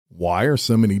Why are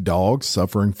so many dogs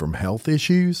suffering from health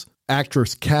issues?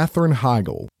 Actress Katherine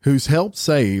Heigl, who's helped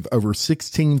save over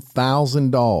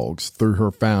 16,000 dogs through her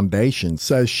foundation,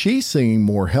 says she's seeing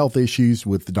more health issues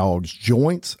with dogs'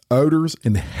 joints, odors,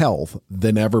 and health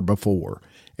than ever before.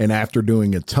 And after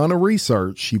doing a ton of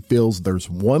research, she feels there's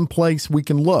one place we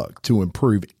can look to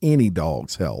improve any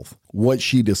dog's health. What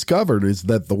she discovered is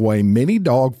that the way many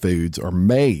dog foods are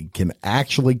made can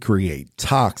actually create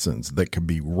toxins that could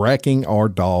be wrecking our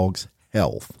dog's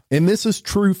health. And this is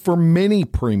true for many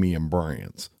premium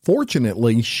brands.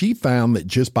 Fortunately, she found that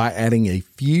just by adding a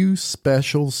few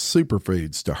special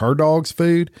superfoods to her dog's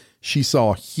food, she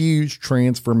saw huge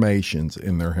transformations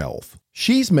in their health.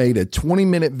 She's made a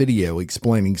 20-minute video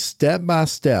explaining step by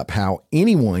step how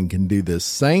anyone can do this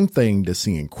same thing to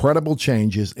see incredible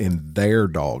changes in their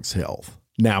dog's health.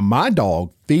 Now, my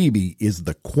dog, Phoebe, is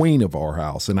the queen of our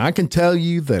house, and I can tell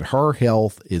you that her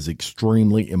health is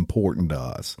extremely important to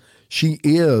us. She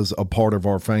is a part of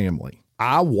our family.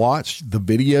 I watched the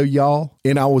video, y'all,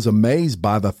 and I was amazed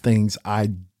by the things I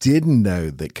didn't know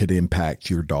that could impact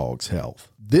your dog's health.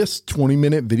 This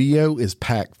 20-minute video is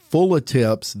packed full of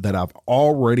tips that I've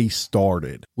already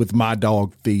started with my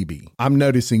dog, Phoebe. I'm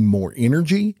noticing more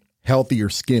energy, healthier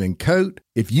skin and coat.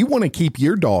 If you want to keep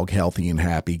your dog healthy and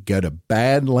happy, go to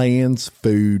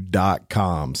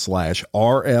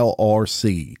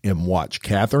badlandsfood.com/RLRC and watch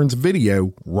Catherine's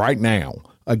video right now.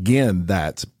 Again,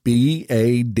 that's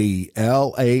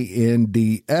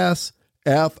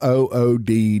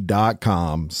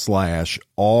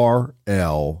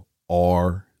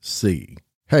badlandsfood.com/RLRC.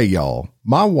 Hey y'all,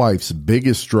 my wife's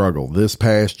biggest struggle this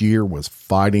past year was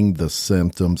fighting the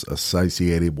symptoms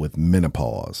associated with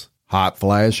menopause. Hot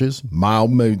flashes,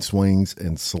 mild mood swings,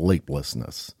 and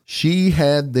sleeplessness. She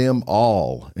had them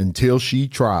all until she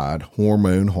tried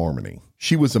Hormone Harmony.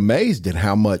 She was amazed at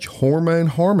how much Hormone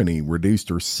Harmony reduced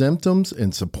her symptoms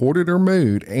and supported her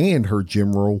mood and her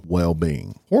general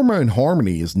well-being. Hormone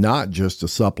Harmony is not just a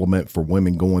supplement for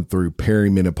women going through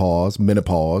perimenopause,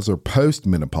 menopause, or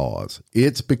postmenopause.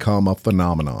 It's become a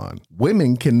phenomenon.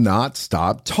 Women cannot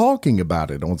stop talking about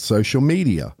it on social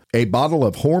media. A bottle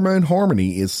of Hormone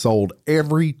Harmony is sold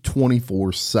every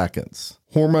 24 seconds.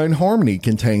 Hormone Harmony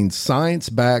contains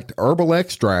science-backed herbal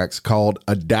extracts called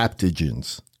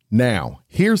adaptogens. Now,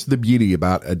 here's the beauty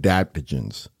about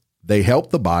adaptogens. They help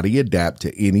the body adapt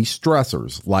to any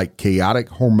stressors, like chaotic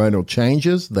hormonal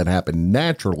changes that happen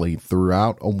naturally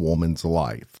throughout a woman's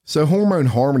life. So Hormone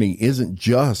Harmony isn't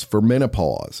just for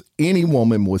menopause. Any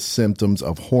woman with symptoms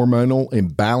of hormonal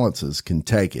imbalances can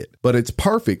take it, but it's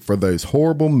perfect for those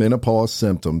horrible menopause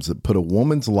symptoms that put a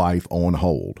woman's life on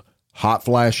hold. Hot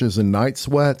flashes and night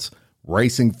sweats,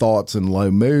 racing thoughts and low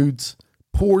moods,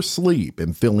 poor sleep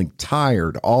and feeling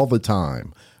tired all the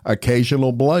time,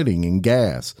 occasional bloating and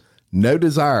gas, no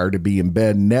desire to be in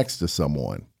bed next to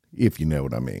someone, if you know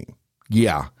what I mean.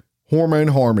 Yeah, Hormone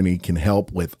Harmony can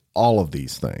help with all of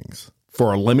these things.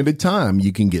 For a limited time,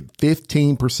 you can get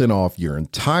 15% off your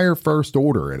entire first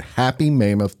order at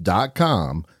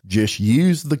happymammoth.com. Just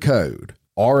use the code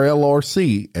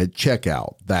RLRC at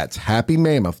checkout. That's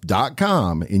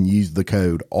happymammoth.com and use the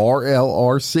code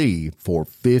RLRC for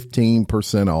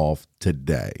 15% off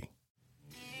today.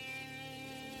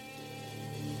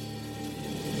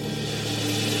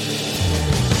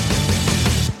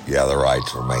 You have the right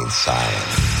to remain silent.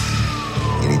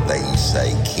 Anything you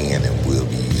say can and will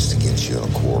be used against you in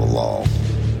a court of law.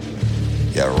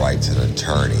 You have a right to an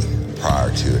attorney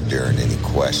prior to and during any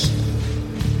question.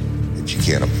 If you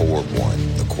can't afford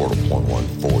one, the court will appoint one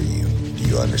for you. Do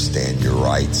you understand your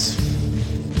rights?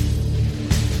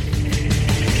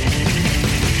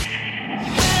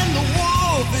 When the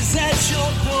wolf is at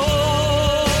your door,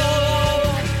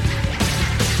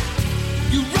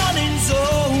 your running's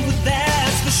over,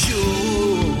 that's for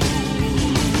sure.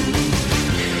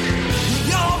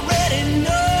 He already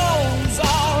knows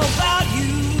all about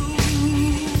you.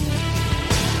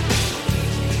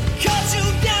 Cut you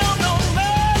down, no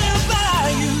matter by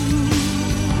you.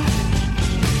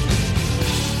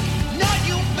 Now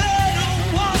you better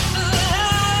walk the line.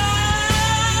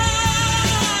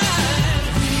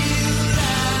 Real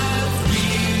life, real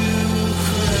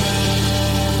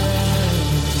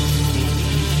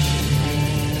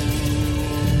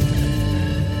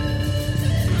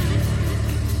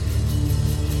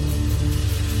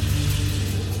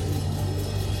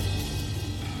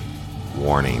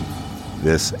Warning,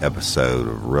 this episode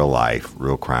of Real Life,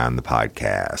 Real Crime, the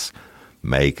podcast,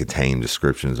 may contain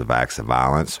descriptions of acts of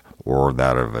violence or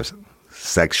that of a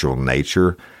sexual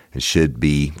nature and should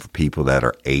be for people that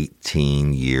are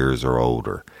 18 years or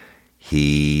older.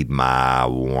 Heed my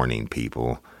warning,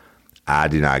 people. I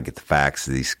do not get the facts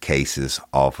of these cases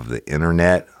off of the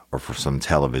internet or from some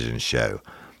television show.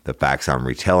 The facts I'm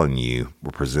retelling you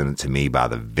were presented to me by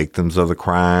the victims of the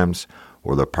crimes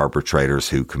or the perpetrators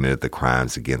who committed the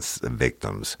crimes against the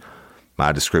victims.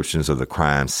 My descriptions of the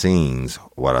crime scenes,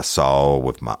 what I saw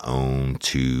with my own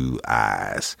two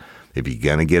eyes. If you're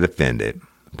going to get offended,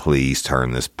 please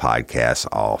turn this podcast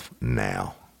off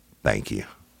now. Thank you.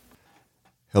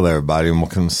 Hello, everybody, and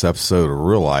welcome to this episode of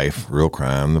Real Life, Real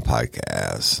Crime, the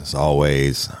podcast. As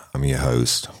always, I'm your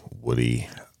host, Woody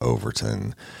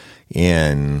Overton.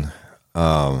 And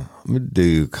I'm going to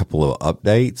do a couple of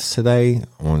updates today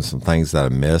on some things that I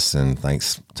missed, and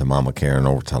thanks to Mama Karen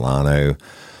Ortolano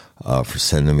for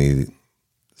sending me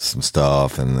some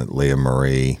stuff, and Leah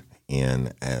Marie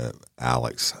and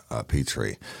Alex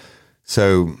Petrie.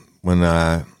 So when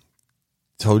I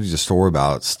told you the story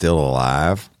about Still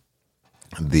Alive,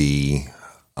 I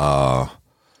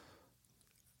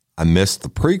missed the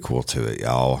prequel to it,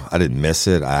 y'all. I didn't miss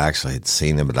it. I actually had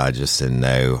seen it, but I just didn't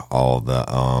know all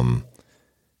the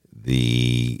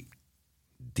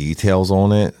details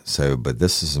on it. So, but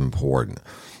this is important.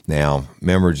 Now,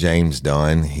 remember James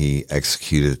Dunn? He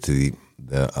executed the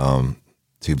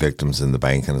two victims in the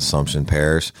bank in Assumption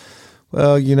Parish.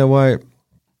 Well, you know what?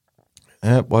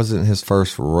 That wasn't his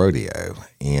first rodeo,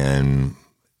 and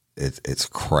it's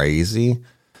crazy.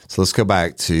 So let's go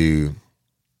back to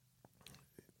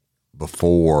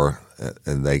before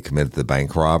they committed the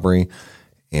bank robbery,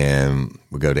 and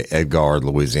we go to Edgar,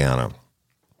 Louisiana.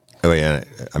 Oh, yeah,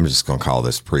 I'm just going to call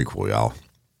this prequel, y'all,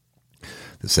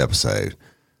 this episode.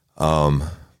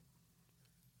 So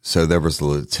there was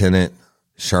Lieutenant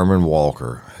Sherman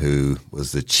Walker, who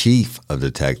was the chief of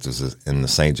detectives in the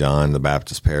St. John the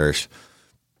Baptist Parish.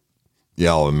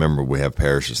 Y'all remember we have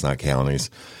parishes, not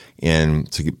counties.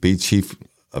 And to be chief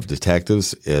of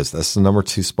detectives that's the number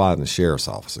 2 spot in the sheriff's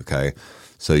office, okay?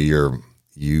 So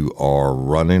you are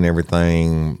running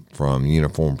everything from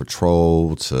uniform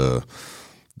patrol to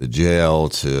the jail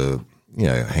to,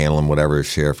 handling whatever the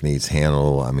sheriff needs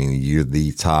handled. I mean, you're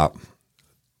the top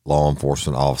law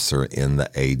enforcement officer in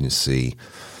the agency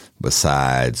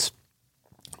besides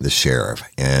the sheriff.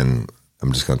 And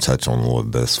I'm just going to touch on a little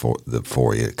bit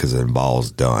for you because it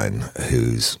involves Dunn,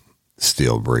 who's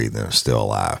still breathing, still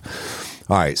alive.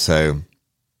 All right, so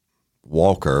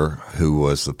Walker, who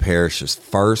was the parish's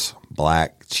first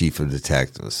black chief of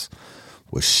detectives,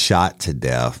 was shot to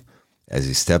death as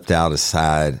he stepped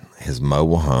outside his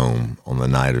mobile home on the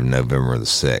night of November the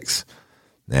 6th.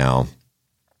 Now,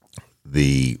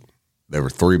 there were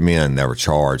 3 men that were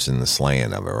charged in the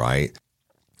slaying of it, right?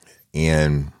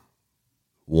 And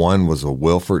one was a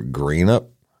Wilford Greenup,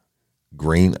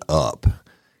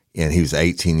 and he was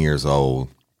 18 years old,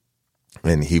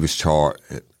 and he was charged.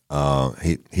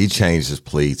 He changed his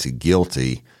plea to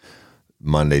guilty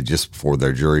Monday just before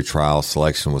their jury trial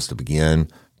selection was to begin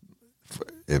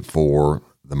for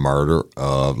the murder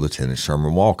of Lieutenant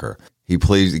Sherman Walker. He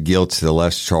pleaded guilty to the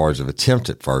lesser charge of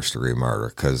attempted first-degree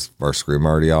murder, because first-degree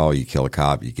murder, y'all, you kill a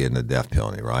cop, you get a death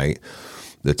penalty, right?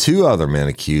 The 2 other men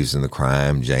accused in the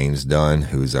crime, James Dunn,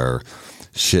 who's our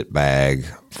shitbag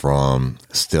from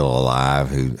Still Alive,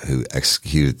 who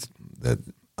executed the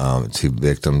 2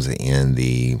 victims in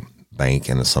the bank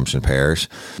in Assumption Parish.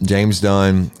 James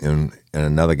Dunn and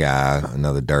another guy,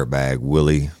 another dirtbag,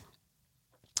 Willie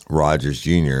Rogers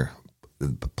Jr.,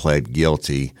 pled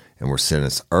guilty and were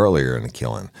sentenced earlier in the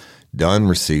killing. Dunn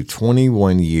received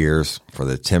 21 years for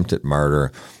the attempted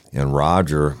murder, and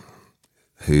Roger,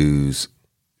 who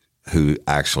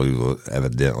actually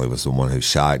evidently was the one who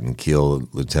shot and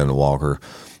killed Lieutenant Walker,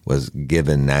 was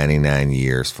given 99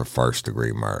 years for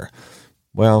first-degree murder.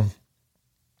 Well,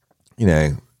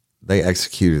 they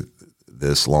executed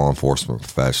this law enforcement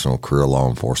professional, career law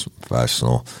enforcement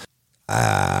professional.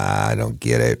 I don't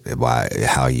get it,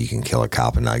 how you can kill a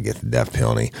cop and not get the death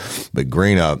penalty. But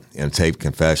Greenup, in a taped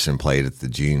confession played at the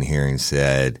June hearing,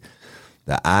 said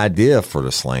the idea for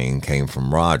the slaying came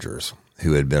from Rogers,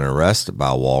 who had been arrested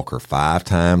by Walker 5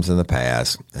 times in the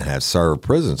past and had served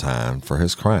prison time for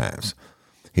his crimes.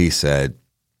 He said,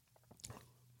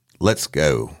 "Let's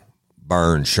go,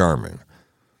 burn Sherman."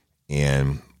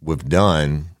 And with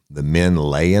Dunn, the men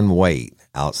lay in wait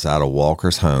outside of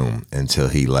Walker's home until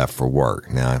he left for work.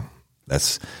 Now,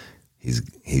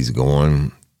 he's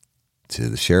going to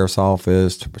the sheriff's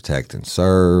office to protect and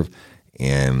serve,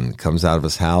 and comes out of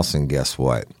his house, and guess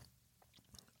what?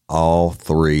 All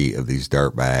 3 of these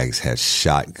dirtbags had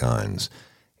shotguns,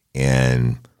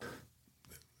 and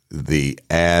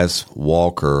as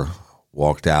Walker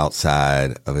walked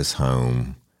outside of his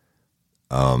home,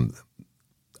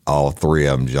 all 3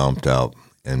 of them jumped up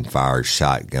and fired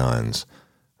shotguns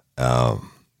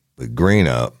But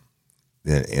Greenup,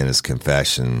 in his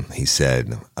confession, he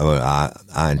said,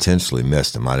 I intentionally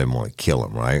missed him. I didn't want to kill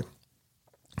him, right?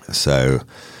 So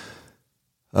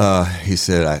he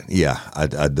said,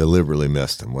 I deliberately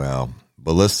missed him. Well,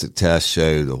 ballistic tests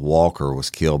showed that Walker was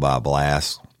killed by a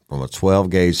blast from a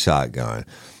 12-gauge shotgun,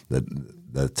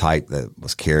 the type that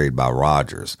was carried by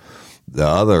Rogers. The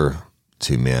other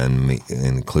two men,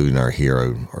 including our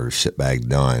hero, or shitbag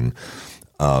Dunn,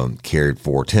 carried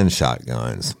 410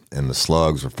 shotguns, and the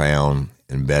slugs were found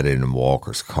embedded in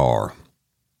Walker's car,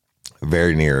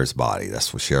 very near his body.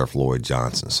 That's what Sheriff Lloyd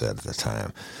Johnson said at the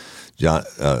time.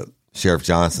 Sheriff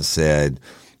Johnson said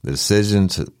the decision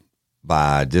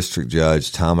by District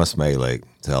Judge Thomas Malick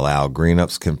to allow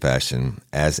Greenup's confession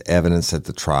as evidence at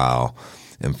the trial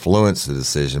influenced the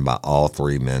decision by all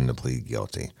three men to plead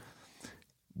guilty.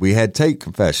 We had tape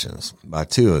confessions by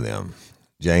two of them,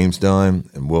 James Dunn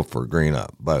and Wilford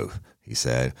Greenup, both, he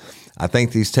said. I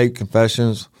think these tape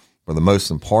confessions were the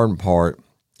most important part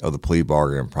of the plea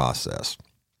bargaining process.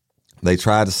 They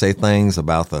tried to say things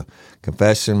about the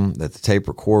confession that the tape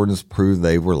recordings proved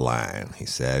they were lying, he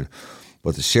said.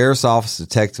 But the sheriff's office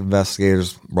detective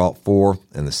investigators brought forth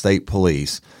and the state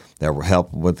police that were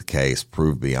helping with the case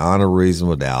proved beyond a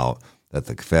reasonable doubt that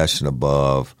the confession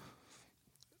was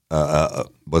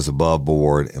above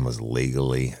board and was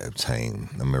legally obtained.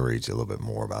 Let me read you a little bit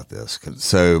more about this.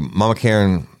 So Mama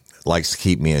Karen likes to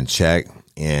keep me in check,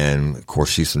 and of course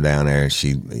she's from down there, and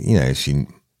she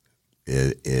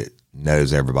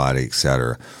knows everybody,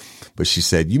 etc. But she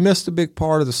said, "You missed a big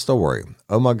part of the story.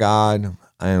 Oh my God,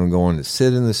 I am going to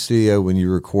sit in the studio when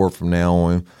you record from now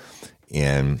on."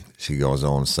 And she goes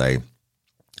on to say,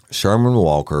 Sherman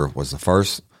Walker was the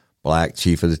first black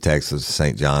chief of detectives of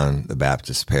St. John the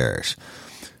Baptist Parish,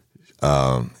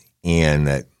 and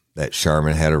that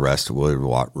Sherman had arrested Willie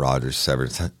Rogers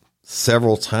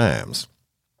several times.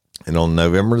 And on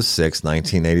November the 6th,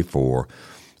 1984,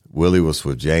 Willie was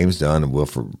with James Dunn and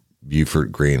Wilford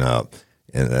Buford Greenup,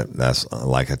 and that's,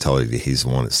 like I told you, he's the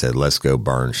one that said, "Let's go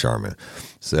burn Sherman."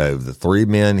 So the three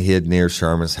men hid near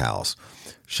Sherman's house.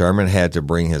 Sherman had to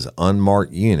bring his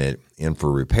unmarked unit in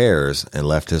for repairs and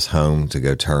left his home to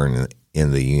go turn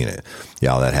in the unit.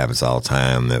 Y'all, that happens all the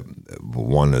time. That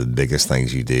one of the biggest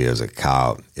things you do as a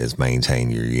cop is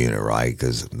maintain your unit, right?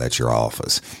 Because that's your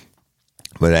office.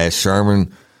 But as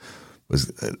Sherman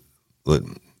was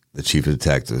the chief of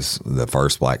detectives, the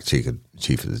first black chief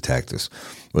of detectives,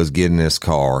 was getting in his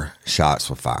car, shots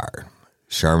were fired.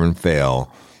 Sherman fell,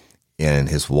 and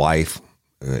his wife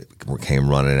came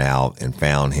running out and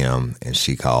found him, and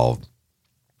she called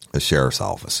the sheriff's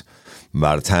office.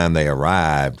 By the time they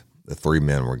arrived, the three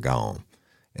men were gone.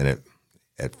 And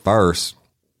at first,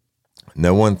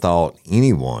 no one thought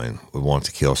anyone would want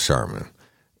to kill Sherman.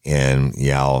 And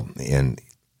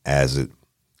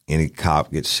any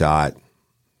cop gets shot,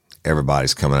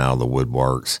 everybody's coming out of the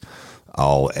woodworks.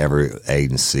 Every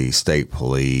agency, state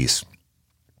police,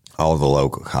 all the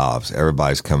local cops,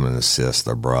 everybody's coming to assist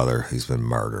their brother who's been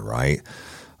murdered, right?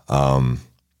 But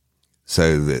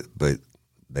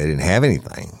they didn't have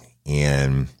anything,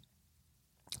 and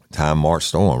time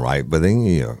marched on, right? But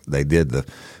then, they did the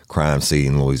crime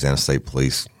scene. Louisiana State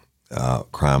Police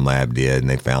crime lab did, and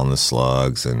they found the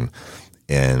slugs, and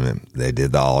they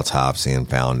did the autopsy and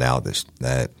found out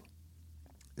that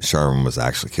Sherman was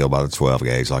actually killed by the 12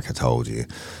 gauge, like I told you.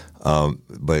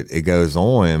 But it goes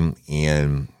on,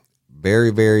 and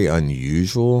very, very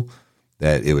unusual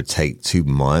that it would take 2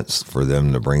 months for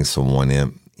them to bring someone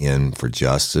in for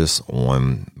justice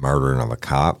on murdering of a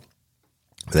cop.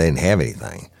 They didn't have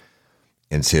anything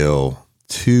until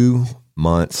 2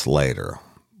 months later,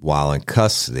 while in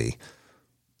custody,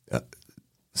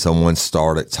 someone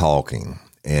started talking,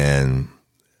 and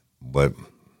what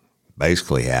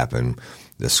basically happened,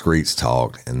 the streets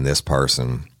talked, and this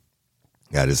person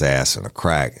got his ass in a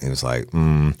crack, and he was like,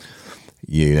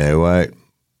 you know what,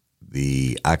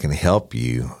 I can help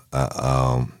you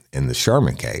in the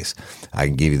Sherman case. I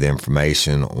can give you the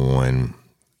information on,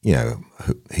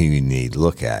 who you need to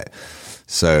look at.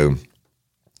 So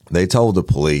they told the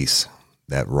police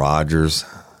that Rogers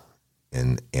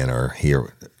and our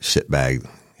hero shitbag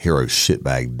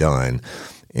Dunn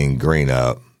and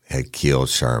Greenup had killed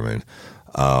Sherman.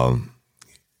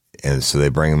 And so they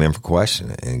bring him in for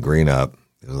questioning. And Greenup,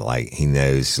 he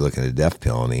knows he's looking at the death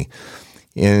penalty.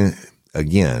 And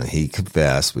again, he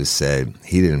confessed, but said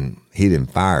he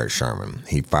didn't fire at Sherman.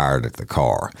 He fired at the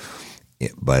car.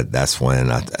 But that's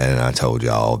when I told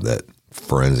y'all that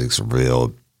forensics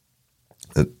revealed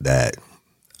that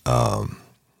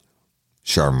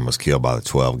Sherman was killed by the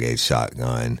 12 gauge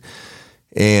shotgun,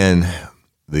 and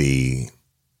the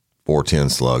 410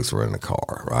 slugs were in the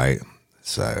car, right?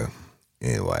 So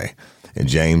anyway, and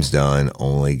James Dunn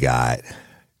only got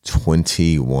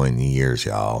 21 years,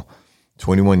 y'all.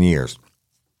 21 years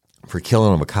for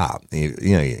killing of a cop. You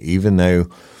know, even though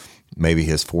maybe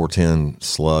his 410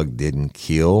 slug didn't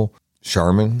kill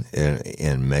Sherman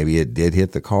and maybe it did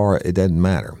hit the car, it doesn't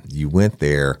matter. You went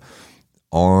there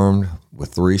armed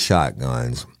with 3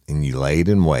 shotguns and you laid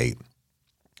in wait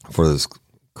for this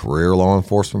career law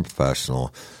enforcement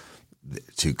professional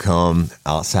to come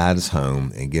outside his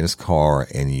home and get his car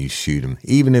and you shoot him.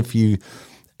 Even if you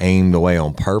aimed away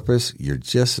on purpose, you're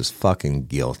just as fucking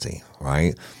guilty,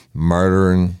 right?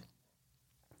 Murdering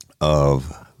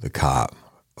of the cop,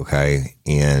 okay?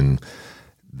 And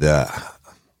the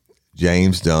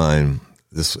James Dunn,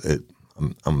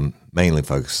 I'm mainly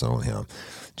focused on him.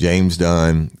 James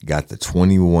Dunn got the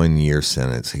 21-year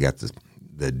sentence. He got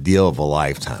the deal of a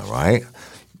lifetime, right?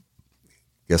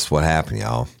 Guess what happened,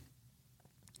 y'all?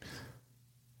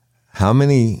 How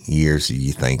many years do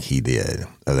you think he did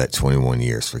of that 21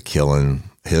 years for killing,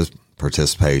 his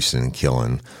participation in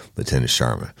killing Lieutenant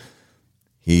Sherman?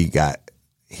 He got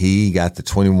the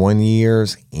 21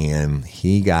 years and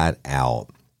he got out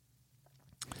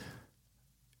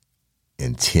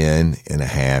in 10 and a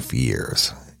half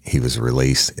years. He was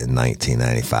released in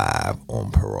 1995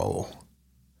 on parole.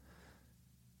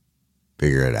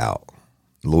 Figure it out.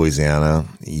 Louisiana,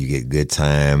 you get good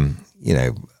time, you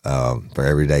know, for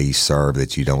every day you serve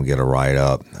that you don't get a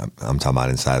write-up. I'm talking about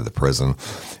inside of the prison.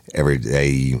 Every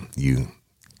day you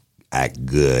act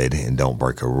good and don't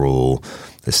break a rule,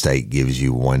 the state gives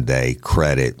you 1 day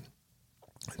credit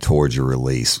towards your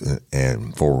release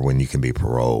and for when you can be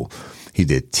paroled. He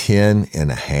did 10 and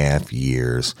a half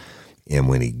years, and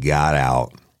when he got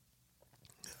out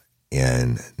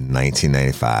in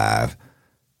 1995,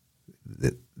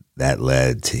 that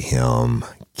led to him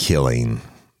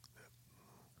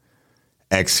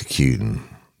executing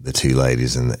the 2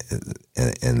 ladies in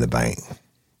the bank.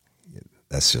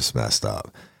 That's just messed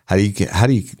up. How do you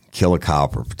kill a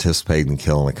cop or participate in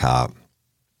killing a cop,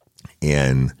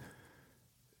 and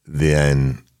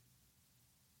then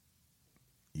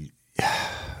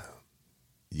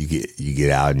you get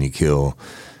out and you kill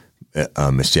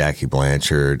Miss Jackie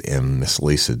Blanchard and Miss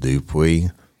Lisa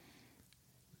Dupuy?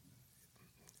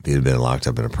 If he'd have been locked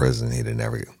up in a prison, he'd have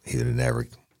never. They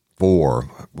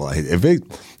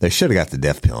should have got the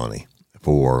death penalty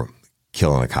for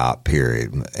killing a cop,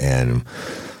 period. And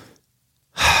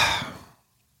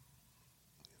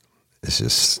it's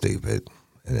just stupid.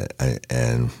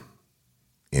 And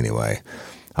anyway,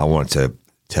 I want to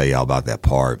tell y'all about that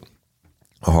part.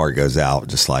 My heart goes out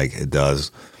just like it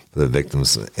does for the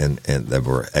victims and that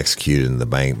were executed in the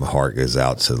bank. My heart goes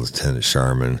out to Lieutenant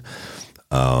Sherman,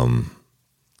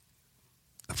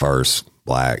 first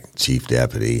black chief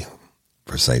deputy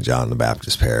for St. John the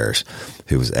Baptist Parish,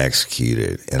 who was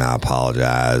executed. And I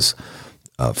apologize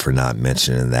for not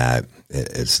mentioning that.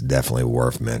 It's definitely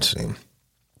worth mentioning.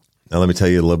 Now, let me tell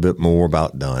you a little bit more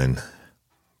about Dunn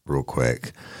real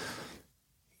quick.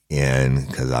 And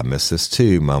because I missed this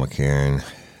too, Mama Karen.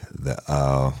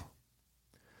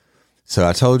 So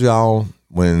I told y'all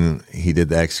when he did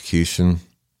the execution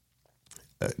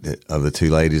of the 2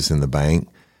 ladies in the bank,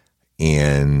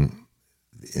 and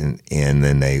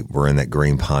then they were in that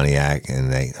green Pontiac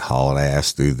and they hauled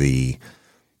ass through the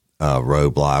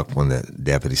roadblock when the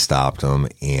deputy stopped them,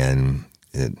 and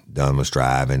Dunn was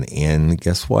driving, and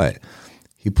guess what?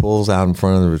 He pulls out in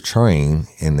front of the train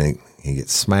and he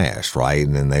gets smashed, right?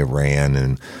 And then they ran,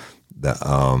 and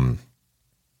I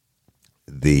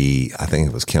think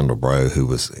it was Kendall Bro who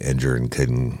was injured and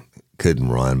couldn't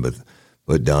run,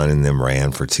 but Dunn and them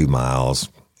ran for 2 miles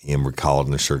and were called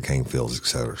in the sugarcane fields, et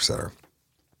cetera, et cetera.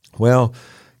 Well,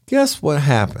 guess what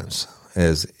happens?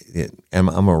 And I'm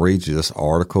going to read you this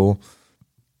article.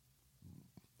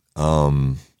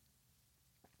 It's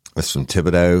from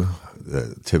Thibodaux,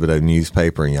 the Thibodaux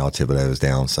newspaper, and y'all, Thibodaux is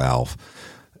down south.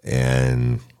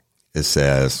 And it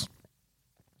says,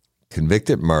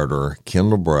 convicted murderer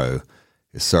Kendall Bro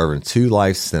is serving 2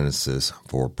 life sentences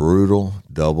for brutal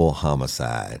double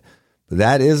homicide. But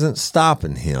that isn't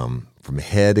stopping him from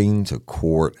heading to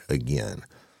court again.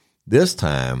 This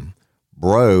time,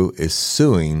 Bro is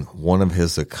suing one of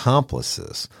his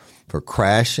accomplices for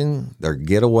crashing their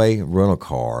getaway rental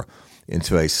car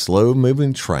into a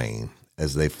slow-moving train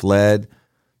as they fled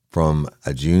from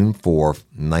a June 4th,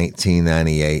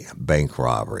 1998 bank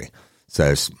robbery.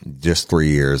 So it's just 3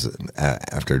 years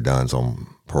after Dunn's on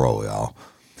parole, y'all.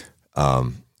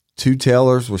 2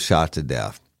 tellers were shot to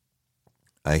death.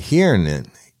 A hearing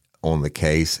on the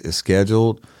case is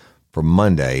scheduled for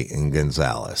Monday in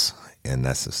Gonzales. and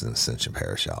that's just in Ascension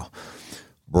Parish, y'all.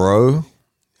 Bro,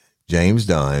 James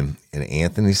Dunn, and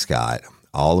Anthony Scott,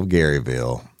 all of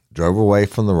Garyville, drove away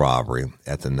from the robbery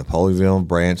at the Napoleonville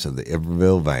branch of the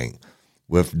Iberville Bank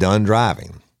with Dunn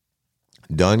driving.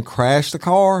 Dunn crashed the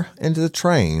car into the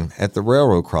train at the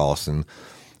railroad crossing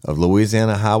of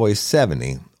Louisiana Highway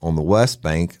 70 on the west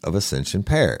bank of Ascension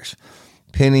Parish,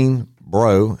 pinning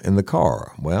Bro in the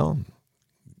car. Well,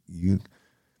 you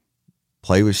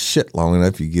play with shit long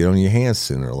enough, you get on your hands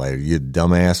sooner or later. You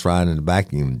dumbass riding in the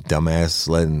back, you dumbass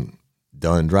letting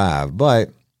Dunn drive.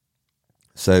 But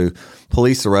so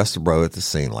police arrested Bro at the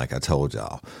scene, like I told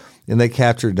y'all, and they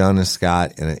captured Dunn and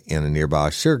Scott in a nearby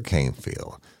sugarcane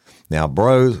field. Now,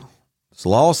 Bro's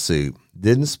lawsuit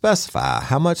didn't specify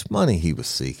how much money he was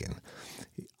seeking.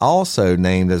 Also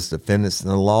named as defendants in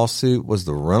the lawsuit was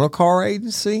the rental car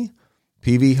agency,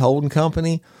 PV Holding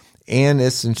Company, and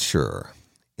its insurer,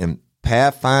 and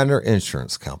Pathfinder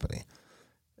Insurance Company.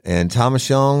 And Thomas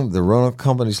Young, the rental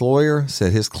company's lawyer,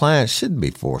 said his client shouldn't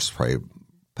be forced to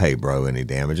pay Bro any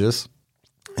damages.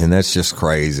 And that's just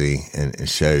crazy, and it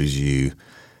shows you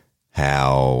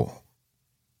how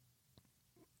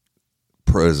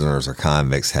prisoners or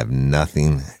convicts have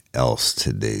nothing else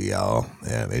to do, y'all.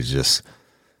 And it's just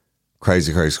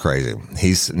crazy.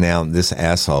 He's now this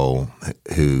asshole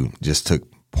who just took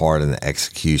part in the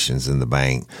executions in the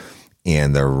bank,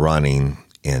 and they're running,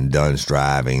 and Dunn's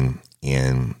driving,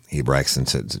 and he breaks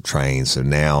into the train. So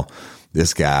now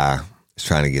this guy is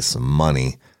trying to get some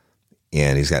money,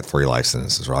 and he's got 3 life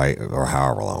sentences, right? Or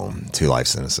however long, 2 life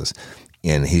sentences.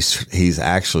 And he's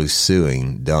actually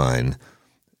suing Dunn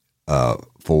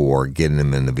for getting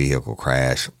him in the vehicle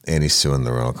crash, and he's suing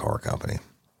the rental car company.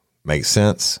 Make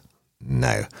sense?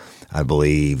 No. I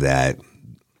believe that,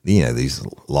 these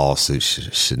lawsuits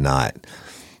should not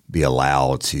be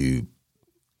allowed to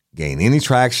gain any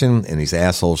traction, and these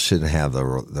assholes shouldn't have the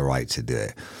right to do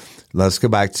it. Let's go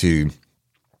back to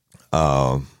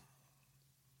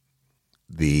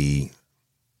the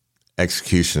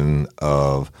execution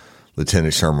of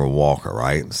Lieutenant Sherman Walker,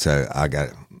 right? So I got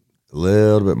a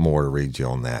little bit more to read you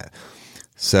on that.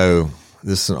 So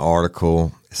this is an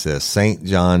article. It says St.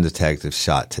 John detective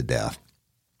shot to death.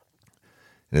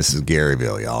 And this is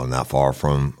Garyville, y'all, not far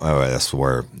from, that's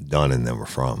where Dunn and them were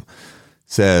from.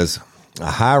 It says a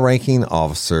high-ranking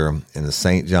officer in the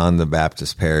St. John the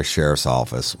Baptist Parish Sheriff's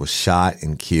Office was shot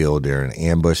and killed during an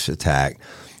ambush attack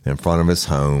in front of his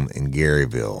home in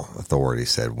Garyville,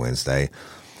 authorities said Wednesday.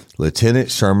 Lieutenant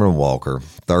Sherman Walker,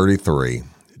 33,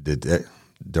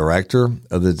 director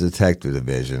of the detective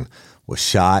division, was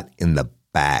shot in the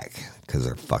back, because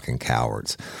they're fucking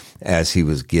cowards, as he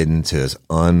was getting to his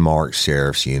unmarked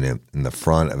sheriff's unit in the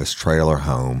front of his trailer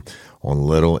home on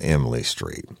Little Emily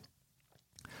Street.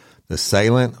 The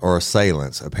assailant or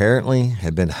assailants apparently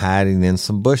had been hiding in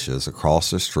some bushes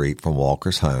across the street from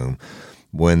Walker's home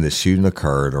when the shooting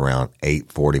occurred around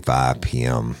 8:45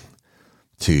 p.m.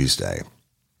 Tuesday.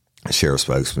 Sheriff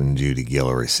spokesman Judy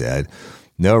Guillory said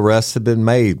no arrests had been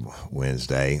made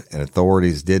Wednesday, and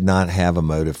authorities did not have a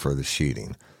motive for the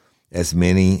shooting. As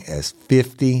many as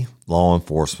 50 law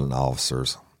enforcement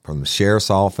officers from the Sheriff's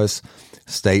Office,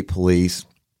 State Police,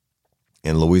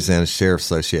 and Louisiana Sheriff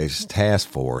Association's task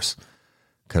force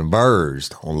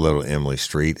converged on Little Emily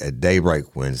Street at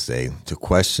daybreak Wednesday to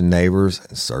question neighbors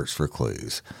and search for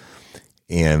clues.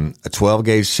 And a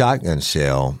 12-gauge shotgun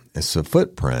shell and some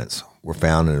footprints were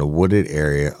found in a wooded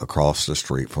area across the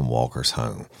street from Walker's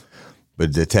home.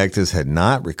 But detectives had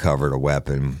not recovered a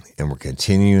weapon and were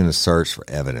continuing to search for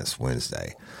evidence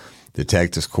Wednesday.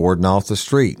 Detectives cordoned off the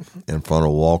street in front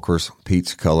of Walker's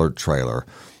peach-colored trailer,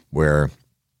 where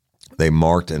they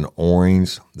marked in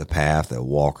orange the path that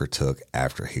Walker took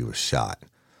after he was shot.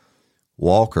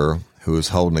 Walker, who was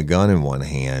holding a gun in one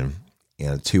hand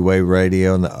and a two-way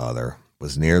radio in the other,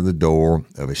 was near the door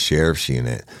of a sheriff's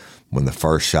unit when the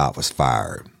first shot was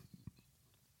fired.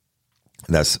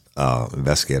 That's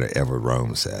investigator Edward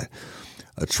Rome said.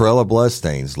 A trail of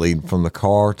bloodstains leading from the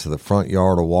car to the front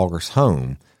yard of Walker's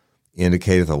home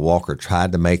indicated that Walker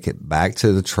tried to make it back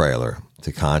to the trailer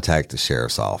to contact the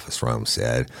sheriff's office, Rome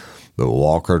said, but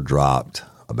Walker dropped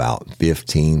about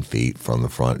 15 feet from the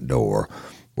front door,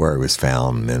 where he was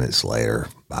found minutes later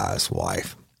by his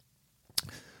wife.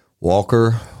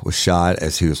 Walker was shot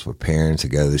as he was preparing to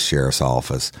go to the sheriff's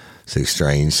office to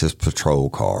exchange his patrol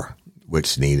car,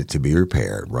 which needed to be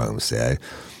repaired, Rome said.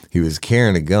 He was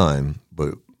carrying a gun,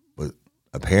 but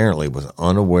apparently was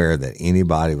unaware that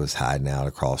anybody was hiding out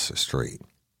across the street.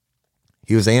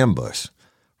 He was ambushed,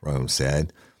 Rome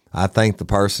said. I think the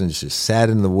person just sat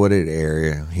in the wooded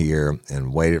area here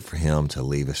and waited for him to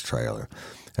leave his trailer.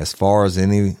 As far as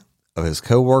any of his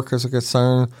coworkers are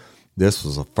concerned, this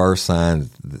was the first sign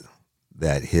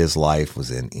that his life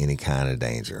was in any kind of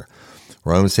danger.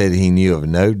 Rome said he knew of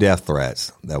no death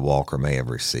threats that Walker may have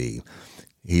received.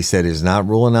 He said he's not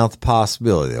ruling out the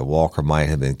possibility that Walker might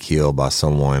have been killed by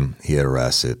someone he had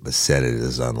arrested, but said it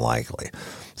is unlikely.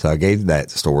 So I gave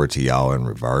that story to y'all in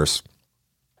reverse.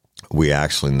 We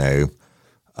actually know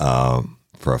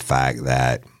for a fact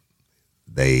that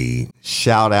they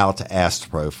shout out to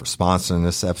Astropro for sponsoring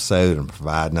this episode and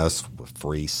providing us with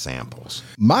free samples.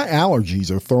 My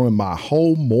allergies are throwing my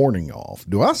whole morning off.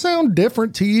 Do I sound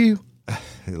different to you?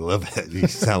 A little bit. You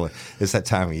sound like it's that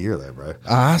time of year there, bro.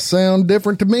 I sound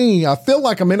different to me. I feel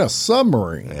like I'm in a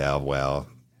submarine. Yeah, well,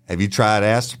 have you tried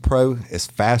Astropro? It's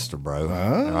faster, bro.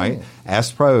 All right?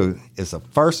 Astropro is the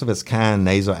first of its kind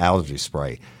nasal allergy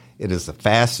spray. It is the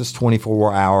fastest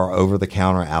 24-hour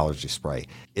over-the-counter allergy spray.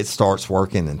 It starts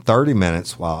working in 30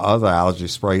 minutes while other allergy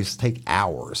sprays take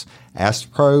hours.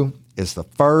 Astropro is the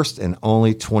first and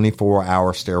only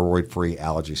 24-hour steroid-free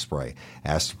allergy spray.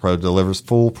 Astropro delivers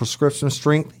full prescription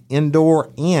strength, indoor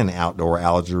and outdoor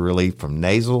allergy relief from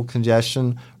nasal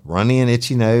congestion, runny and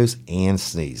itchy nose, and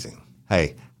sneezing.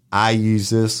 Hey, I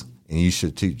use this, and you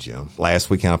should too, Jim.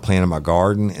 Last weekend I planted my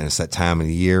garden, and it's that time of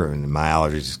the year, and my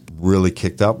allergies really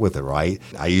kicked up with it, right?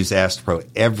 I use Astropro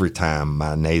every time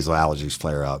my nasal allergies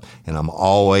flare up, and I'm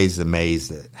always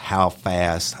amazed at how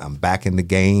fast I'm back in the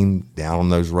game, down on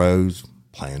those roads,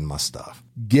 playing my stuff.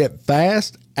 Get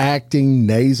fast-acting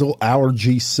nasal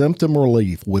allergy symptom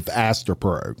relief with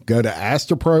Astropro. Go to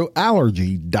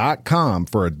AstroProAllergy.com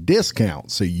for a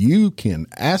discount so you can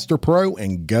Astropro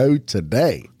and go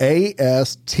today. ASTEPRO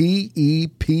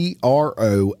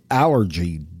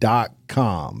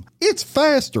allergy.com. It's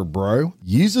faster, bro.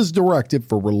 Use as directed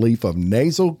for relief of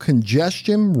nasal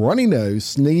congestion, runny nose,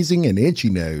 sneezing, and itchy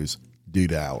nose due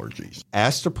to allergies.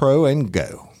 Astropro and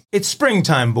go. It's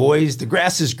springtime, boys. The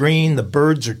grass is green, the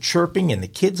birds are chirping, and the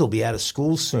kids will be out of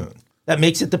school soon. That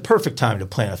makes it the perfect time to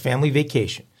plan a family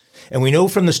vacation. And we know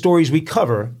from the stories we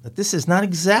cover that this is not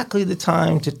exactly the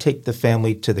time to take the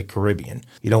family to the Caribbean.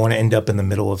 You don't want to end up in the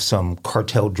middle of some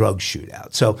cartel drug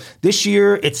shootout. So this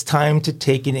year, it's time to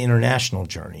take an international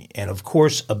journey. And of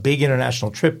course, a big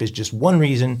international trip is just one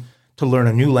reason to learn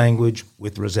a new language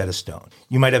with Rosetta Stone.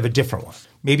 You might have a different one.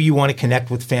 Maybe you want to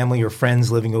connect with family or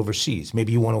friends living overseas.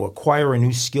 Maybe you want to acquire a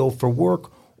new skill for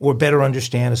work or better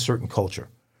understand a certain culture.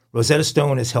 Rosetta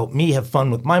Stone has helped me have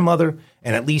fun with my mother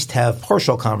and at least have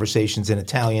partial conversations in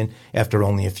Italian after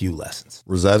only a few lessons.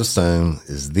 Rosetta Stone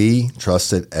is the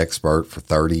trusted expert for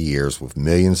 30 years with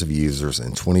millions of users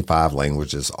in 25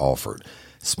 languages offered: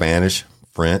 Spanish,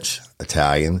 French,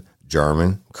 Italian,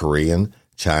 German, Korean,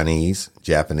 Chinese,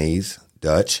 Japanese,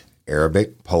 Dutch,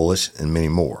 Arabic, Polish, and many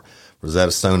more.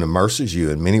 Rosetta Stone immerses you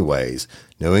in many ways.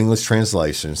 No English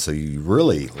translation, so you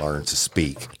really learn to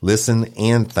speak, listen,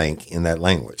 and think in that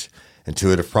language.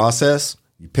 Intuitive process,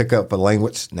 you pick up a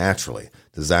language naturally.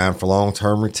 Designed for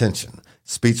long-term retention.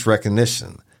 Speech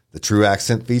recognition. The True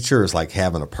Accent feature is like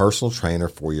having a personal trainer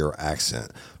for your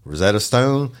accent. Rosetta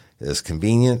Stone is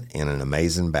convenient and an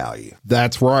amazing value.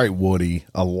 That's right, Woody.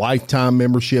 A lifetime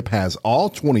membership has all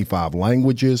 25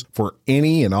 languages for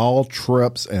any and all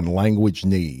trips and language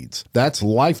needs. That's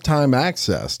lifetime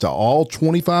access to all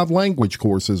 25 language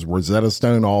courses Rosetta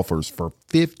Stone offers for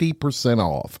 50%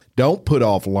 off. Don't put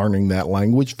off learning that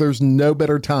language. There's no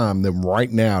better time than right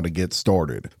now to get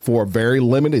started. For a very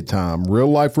limited time, Real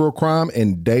Life Real Crime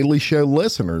and Daily Show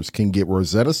listeners can get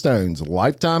Rosetta Stone's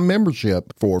lifetime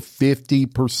membership for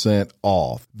 50%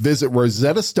 off. Visit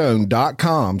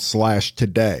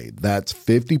rosettastone.com/today. That's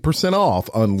 50% off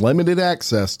unlimited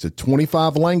access to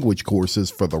 25 language courses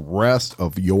for the rest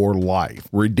of your life.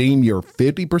 Redeem your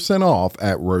 50% off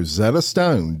at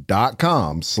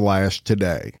rosettastone.com/today.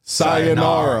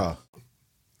 Sayonara.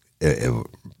 It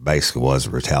basically was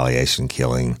a retaliation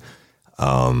killing.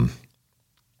 It's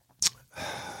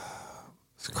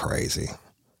crazy.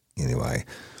 Anyway,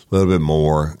 a little bit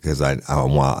more because I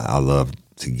love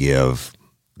to give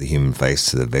the human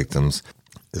face to the victims.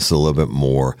 It's a little bit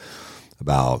more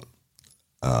about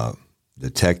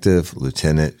Detective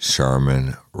Lieutenant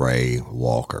Sherman Ray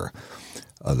Walker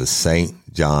of the St.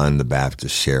 John the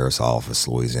Baptist Sheriff's Office,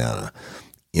 Louisiana.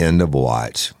 End of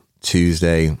watch,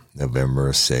 Tuesday,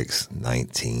 November 6,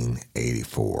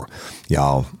 1984.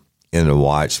 Y'all, end of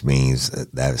watch means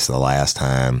that's the last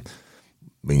time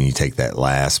when you take that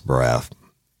last breath,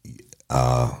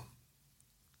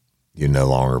 you're no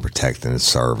longer protecting and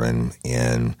serving,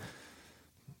 and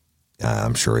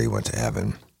I'm sure he went to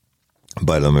heaven.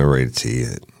 But let me read it to you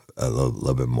a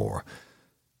little bit more.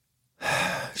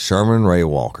 Sherman Ray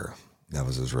Walker, That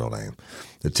was his real name.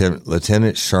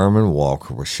 Lieutenant Sherman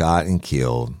Walker was shot and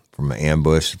killed from an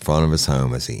ambush in front of his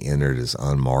home as he entered his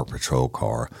unmarked patrol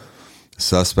car. The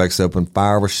suspects opened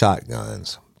fire with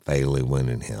shotguns, fatally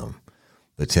wounding him.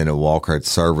 Lieutenant Walker had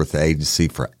served with the agency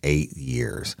for 8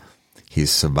 years.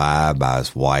 He's survived by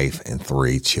his wife and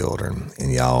 3 children.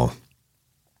 And y'all,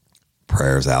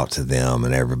 prayers out to them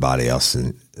and everybody else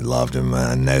that loved him.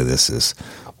 I know this is,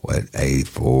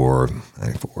 84,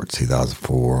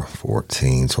 2004,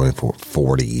 14, 24,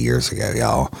 40 years ago,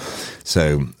 y'all.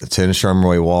 So Lieutenant Sherman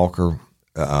Ray Walker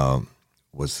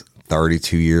was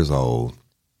 32 years old,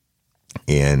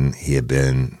 and he had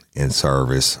been in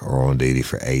service or on duty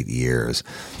for 8 years.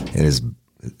 And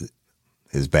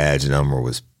his badge number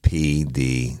was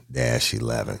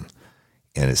PD-11.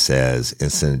 And it says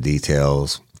incident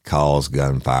details, calls,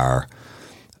 gunfire,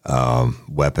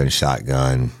 weapon,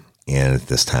 shotgun, and at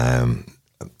this time,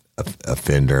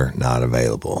 offender not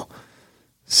available.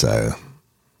 So,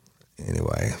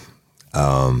 anyway,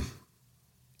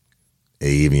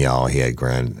 even y'all, he had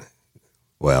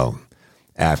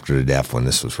after the death when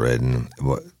this was written,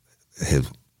 his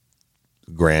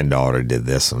granddaughter did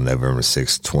this on November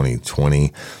 6,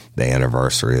 2020, the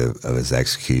anniversary of his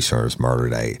execution or his murder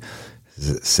date.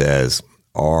 It says,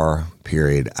 R.I.H.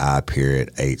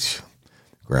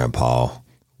 Grandpa,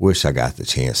 wish I got the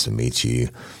chance to meet you.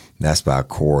 And that's by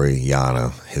Corey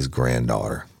Yana, his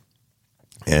granddaughter.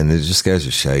 And it just goes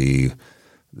to show you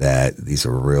that these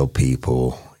are real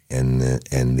people, and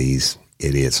these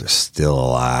idiots are still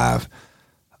alive.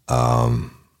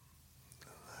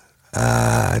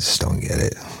 I just don't get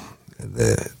it.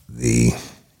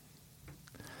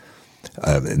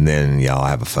 And then y'all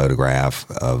have a photograph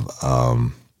of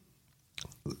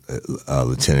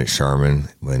Lieutenant Sherman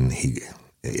when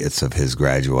it's of his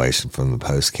graduation from the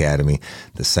Post Academy,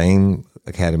 the same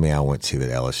academy I went to at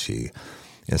LSU.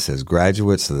 It says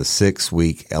graduates of the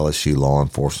 6-week LSU law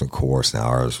enforcement course. Now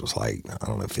ours was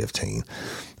 15.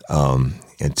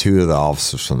 And 2 of the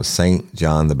officers from the St.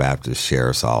 John the Baptist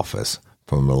Sheriff's Office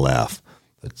from the left,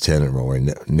 Lieutenant Roy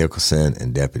Nicholson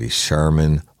and Deputy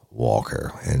Sherman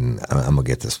Walker. And I'm going to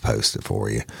get this posted for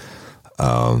you.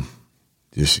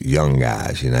 Just young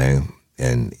guys, and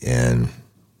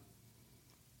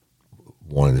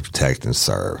wanted to protect and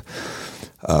serve.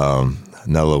 Another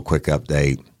little quick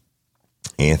update.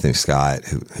 Anthony Scott,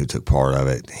 who took part of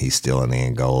it, he's still in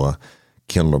Angola.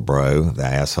 Kendall Bro, the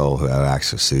asshole who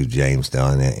actually sued James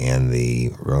Dunn and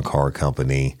the rental car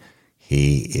company,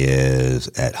 he is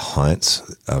at Hunts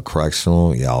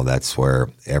Correctional. Y'all, that's where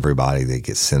everybody that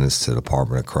gets sentenced to the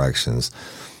Department of Corrections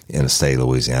in the state of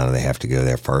Louisiana, they have to go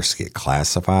there first to get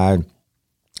classified,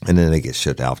 and then they get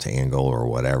shipped out to Angola or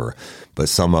whatever. But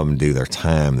some of them do their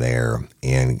time there,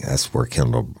 and that's where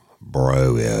Kendall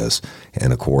Bro is.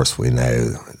 And, of course, we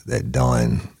know that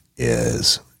Dunn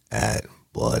is at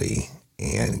bloody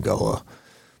Angola.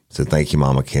 So thank you,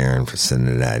 Mama Karen, for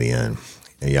sending that in.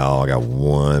 And, y'all, I got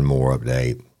one more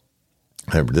update.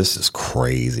 This is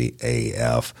crazy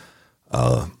AF.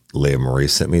 Leah Marie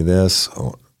sent me this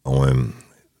on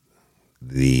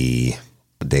the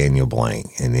Daniel Blank,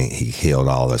 and he killed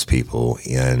all those people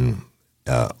in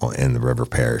the river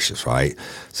parishes, right?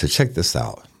 So check this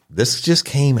out. This just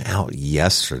came out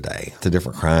yesterday. The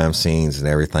different crime scenes and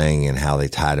everything and how they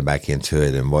tied it back into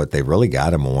it. And what they really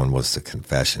got him on was the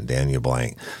confession, Daniel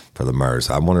Blank, for the murders.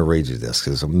 I want to read you this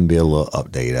because I'm going to be a little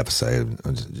update episode.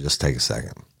 Just take a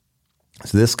second.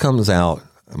 So this comes out,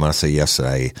 when I say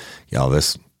yesterday, y'all,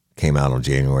 this came out on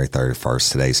January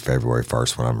 31st. Today's February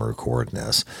 1st when I'm recording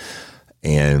this.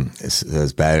 And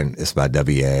it's by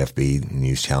WAFB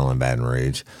News Channel in Baton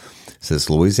Rouge. It says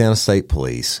Louisiana State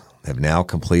Police have now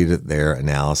completed their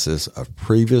analysis of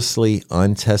previously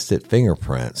untested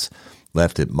fingerprints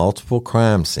left at multiple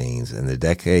crime scenes in the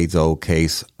decades-old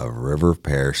case of River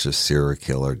Parish's serial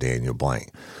killer Daniel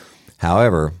Blank.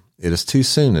 However, it is too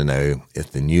soon to know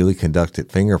if the newly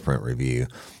conducted fingerprint review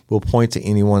will point to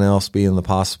anyone else being the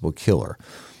possible killer.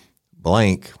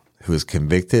 Blank, who is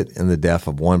convicted in the death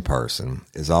of one person,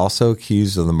 is also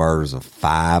accused of the murders of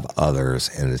 5 others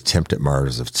and attempted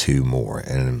murders of 2 more.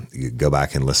 And you go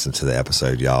back and listen to the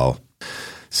episode, y'all.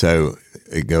 So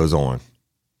it goes on.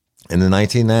 In the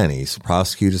 1990s,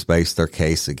 prosecutors based their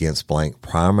case against Blank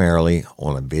primarily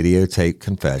on a videotape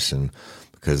confession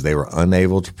because they were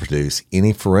unable to produce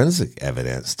any forensic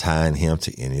evidence tying him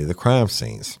to any of the crime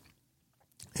scenes.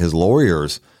 His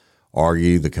lawyers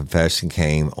argued the confession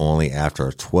came only after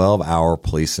a 12-hour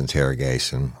police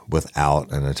interrogation without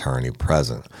an attorney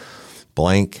present.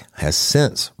 Blank has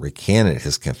since recanted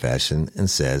his confession and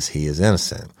says he is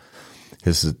innocent.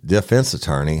 His defense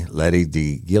attorney, Letty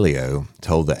DiGilio,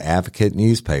 told the Advocate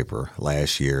newspaper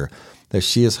last year that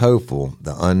she is hopeful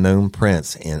the unknown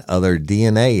prints and other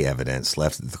DNA evidence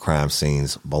left at the crime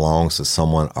scenes belongs to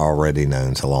someone already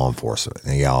known to law enforcement.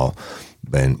 And y'all,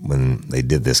 when they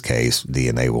did this case,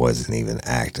 DNA wasn't even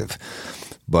active.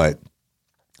 But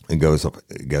it goes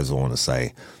on to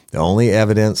say, the only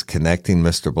evidence connecting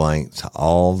Mr. Blank to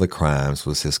all the crimes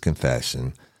was his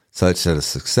confession, such that a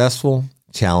successful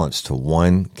challenge to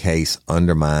one case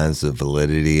undermines the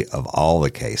validity of all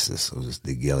the cases, as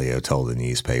DiGilio told the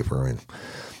newspaper. And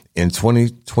in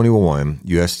 2021,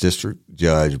 U.S. District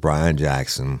Judge Brian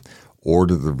Jackson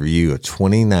ordered the review of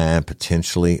 29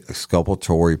 potentially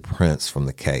exculpatory prints from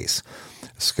the case.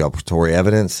 Exculpatory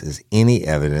evidence is any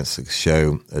evidence to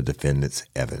show a defendant's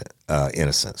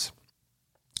innocence.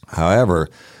 However,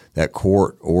 that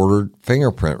court-ordered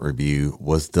fingerprint review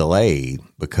was delayed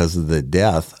because of the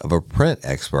death of a print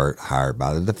expert hired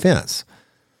by the defense.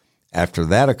 After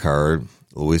that occurred,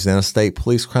 Louisiana State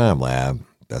Police Crime Lab,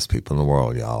 best people in the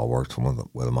world, y'all, worked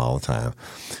with them all the time,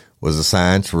 was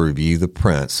assigned to review the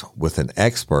prints with an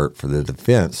expert for the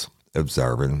defense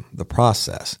observing the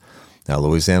process. Now,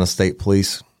 Louisiana State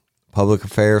Police Public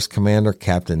Affairs Commander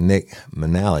Captain Nick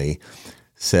Manali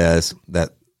says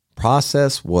that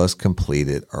process was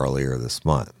completed earlier this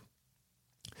month.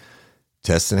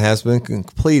 Testing has been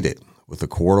completed with a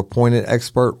court-appointed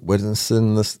expert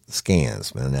witnessing the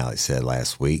scans, Manali said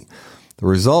last week. The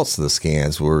results of the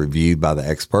scans were reviewed by the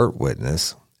expert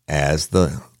witness as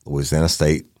the Louisiana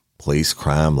State Police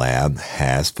Crime Lab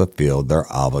has fulfilled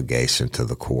their obligation to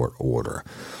the court order.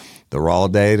 The raw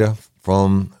data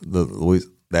from the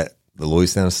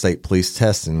Louisiana State Police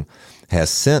testing has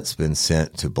since been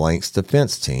sent to Blank's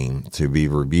defense team to be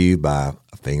reviewed by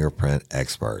a fingerprint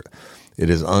expert. It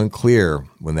is unclear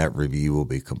when that review will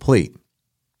be complete.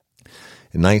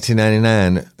 In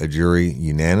 1999, a jury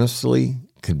unanimously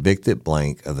convicted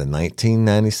Blank of the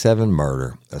 1997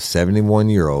 murder of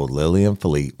 71-year-old Lillian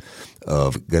Philippe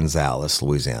of Gonzales,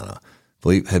 Louisiana.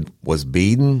 Philippe was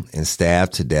beaten and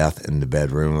stabbed to death in the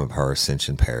bedroom of her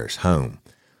Ascension Parish home.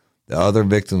 The other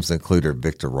victims included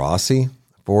Victor Rossi,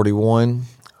 41,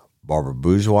 Barbara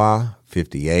Bourgeois,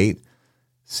 58,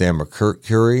 Sam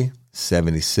McCurry,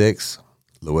 76,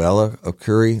 Luella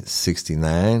Curry,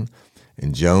 69,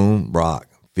 and Joan Brock,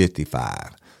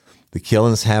 55. The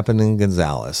killings happened in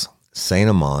Gonzales, St.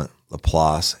 Amant,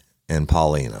 Laplace, and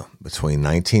Paulina between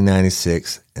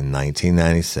 1996 and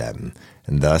 1997,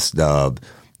 and thus dubbed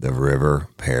the River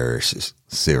Parish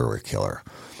serial killer.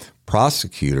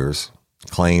 Prosecutors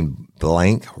claimed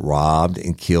Blank robbed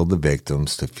and killed the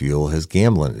victims to fuel his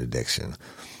gambling addiction.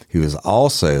 He was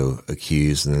also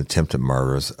accused in the attempted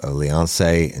murders of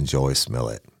Leonce and Joyce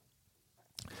Millett.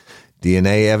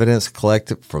 DNA evidence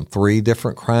collected from 3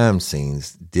 different crime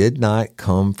scenes did not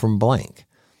come from Blank.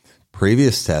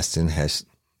 Previous testing has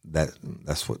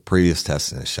that's what previous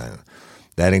testing has shown.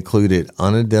 That included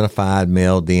unidentified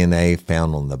male DNA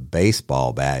found on the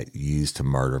baseball bat used to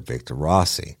murder Victor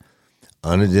Rossi,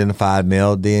 unidentified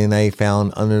male DNA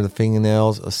found under the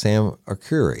fingernails of Sam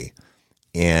Arcuri,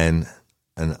 and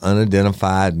an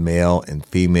unidentified male and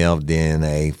female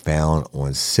DNA found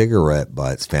on cigarette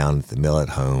butts found at the Millett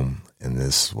home, and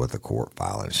this is what the court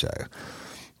filings show.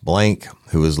 Blank,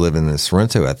 who was living in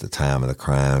Sorrento at the time of the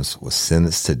crimes, was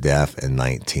sentenced to death in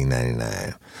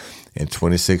 1999. In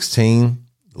 2016,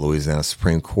 the Louisiana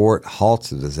Supreme Court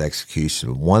halted his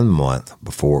execution 1 month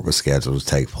before it was scheduled to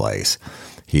take place.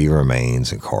 He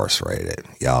remains incarcerated.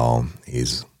 Y'all,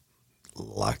 he's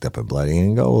locked up in bloody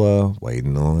Angola,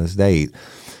 waiting on his date.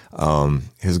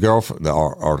 His girlfriend, the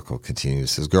article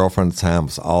continues, his girlfriend at the time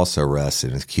was also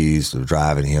arrested and accused of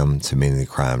driving him to many of the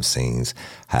crime scenes.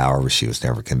 However, she was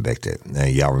never convicted. Now,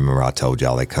 y'all remember I told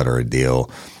y'all they cut her a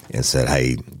deal and said,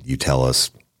 hey, you tell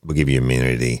us, we'll give you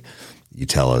immunity. You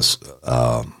tell us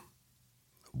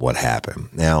what happened.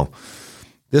 Now,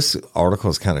 this article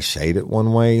is kind of shaded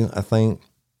one way, I think,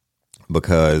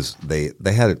 because they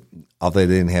had, although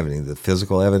they didn't have any of the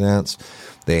physical evidence,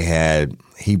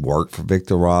 he worked for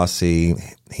Victor Rossi.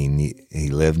 He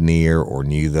lived near or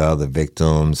knew the other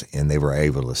victims, and they were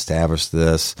able to establish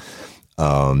this.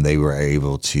 They were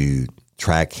able to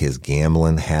track his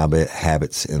gambling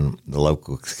habits in the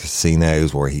local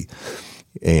casinos where he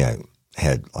had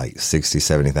like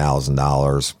 $60,000,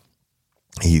 $70,000.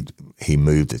 He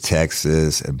moved to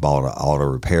Texas and bought an auto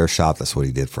repair shop. That's what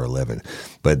he did for a living.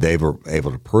 But they were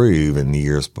able to prove in the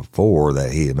years before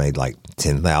that he had made like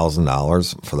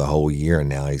 $10,000 for the whole year, and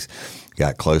now he's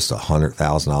got close to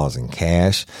 $100,000 in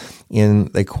cash.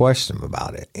 And they questioned him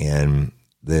about it, and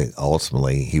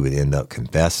ultimately he would end up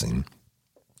confessing.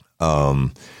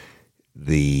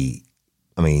 they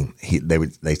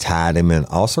tied him in,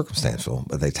 all circumstantial,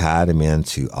 but they tied him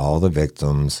into all the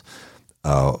victims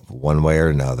one way or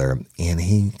another, and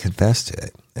he confessed to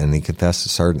it, and he confessed to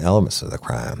certain elements of the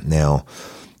crime. Now,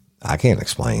 I can't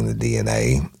explain the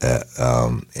DNA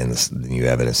and the new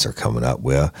evidence they're coming up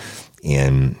with,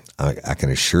 and I can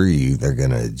assure you they're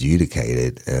going to adjudicate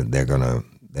it, and they're going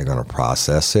to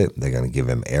process it. They're going to give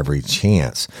him every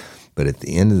chance, but at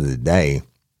the end of the day,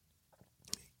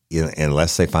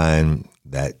 unless they find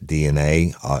that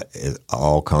DNA, it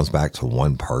all comes back to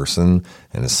one person,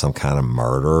 and it's some kind of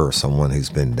murder or someone who's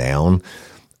been down.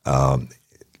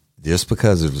 Just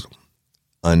because there's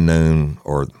unknown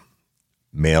or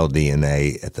male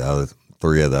DNA at the other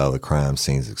 3 of the other crime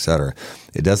scenes, et cetera,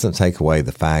 it doesn't take away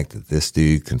the fact that this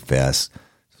dude confessed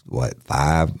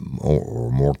 5 or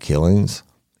more killings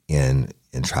and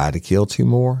tried to kill 2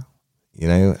 more,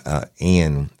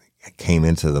 and came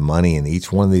into the money, and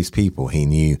each one of these people he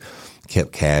knew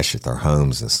kept cash at their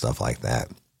homes and stuff like that.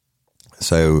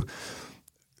 So,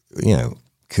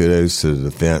 kudos to the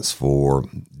defense for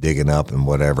digging up and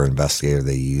whatever investigator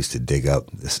they used to dig up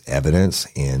this evidence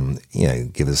and,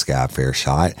 give this guy a fair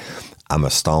shot. I'm a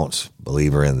staunch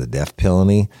believer in the death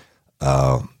penalty,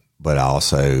 but I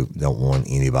also don't want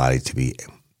anybody to be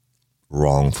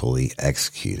wrongfully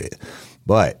executed.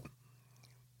 But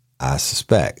I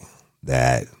suspect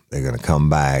that they're going to come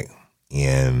back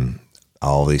and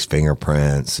all these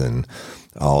fingerprints and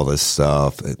all this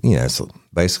stuff. It's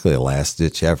basically a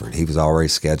last-ditch effort. He was already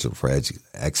scheduled for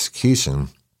execution,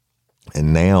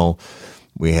 and now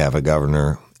we have a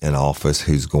governor in office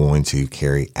who's going to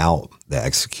carry out the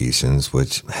executions,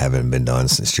 which haven't been done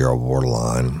since Gerald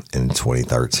Bordelon in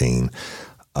 2013.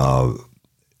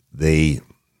 They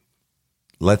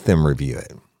let them review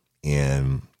it,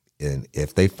 and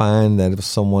if they find that it was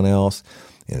someone else,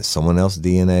 and it's someone else's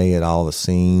DNA at all the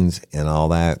scenes and all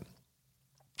that,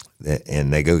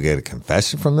 and they go get a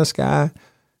confession from this guy,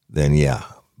 then yeah.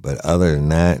 But other than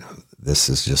that, this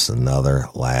is just another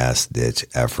last-ditch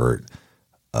effort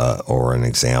or an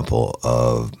example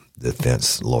of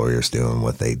defense lawyers doing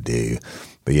what they do.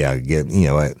 But yeah,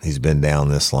 he's been down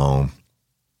this long.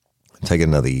 Take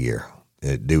another year.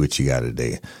 Do what you got to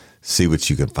do. See what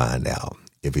you can find out.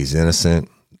 If he's innocent,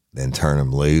 then turn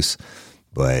him loose.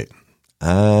 But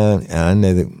I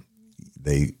know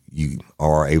that you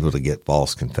are able to get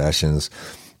false confessions,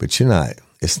 but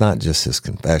it's not just his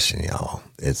confession, y'all.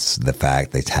 It's the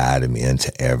fact they tied him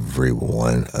into every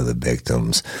one of the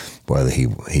victims, whether he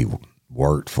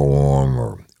worked for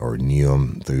them or knew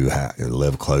them or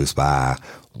lived close by,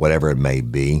 whatever it may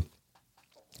be.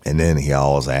 And then he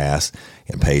always asks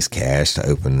and pays cash to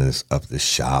open this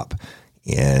shop.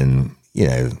 And,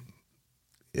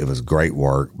 it was great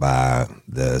work by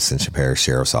the Ascension Parish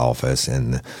Sheriff's Office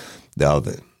and the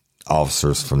other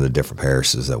officers from the different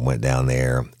parishes that went down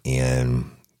there.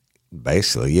 And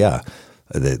basically, yeah,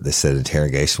 they said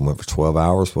interrogation went for 12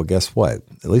 hours. Well, guess what?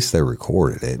 At least they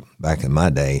recorded it. Back in my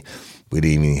day, we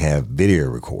didn't even have video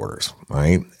recorders,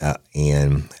 right?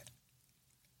 And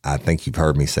I think you've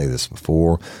heard me say this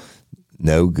before.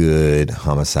 No good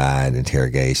homicide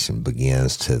interrogation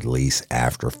begins to at least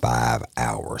after 5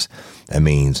 hours. That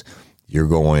means you're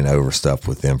going over stuff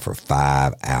with them for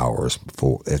 5 hours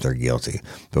if they're guilty,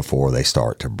 before they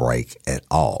start to break at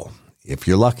all. If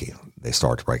you're lucky, they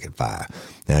start to break at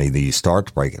 5. Now, either you start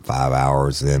to break at 5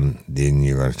 hours, then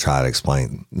you're going to try to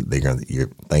explain.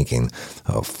 You're thinking,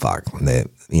 oh, fuck,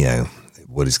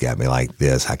 Woody's got me like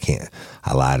this.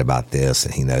 I lied about this,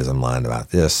 and he knows I'm lying about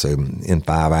this. So in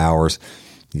 5 hours,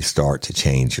 you start to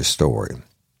change your story.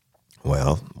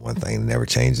 Well, one thing that never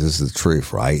changes is the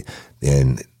truth, right?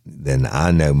 Then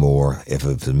I know more. If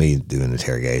it was me doing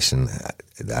interrogation,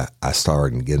 I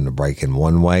started getting a break in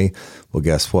one way. Well,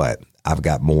 guess what? I've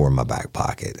got more in my back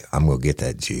pocket. I'm going to get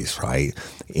that juice, right?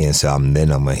 And so I'm going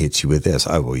to hit you with this.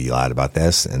 Oh, well, you lied about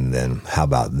this. And then how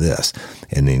about this?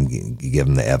 And then you give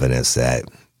them the evidence that,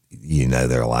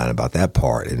 they're lying about that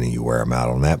part. And then you wear them out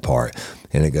on that part.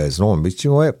 And it goes on. But you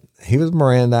know what? He was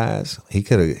Mirandized. He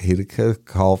could have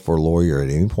called for a lawyer at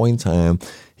any point in time.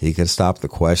 He could stop the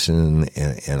question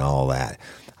and all that.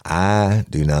 I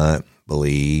do not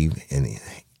believe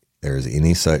there's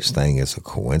any such thing as a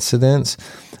coincidence.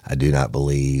 I do not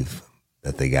believe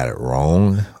that they got it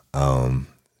wrong.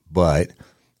 But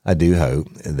I do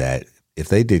hope that if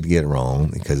they did get it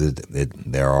wrong, because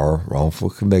there are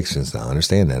wrongful convictions, I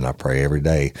understand that, and I pray every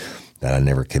day that I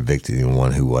never convicted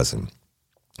anyone who wasn't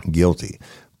guilty.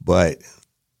 But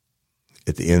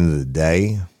at the end of the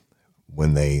day,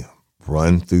 when they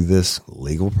run through this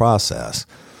legal process,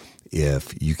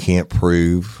 if you can't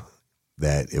prove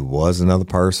that it was another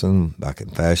person by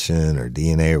confession or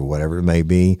DNA or whatever it may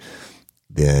be,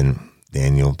 then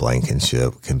Daniel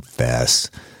Blankenship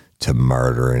confessed to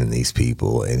murdering these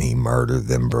people, and he murdered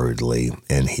them brutally.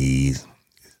 And he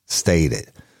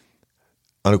stated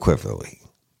unequivocally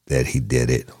that he did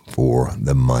it for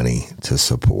the money to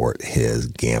support his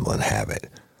gambling habit.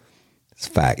 It's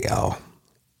a fact, y'all.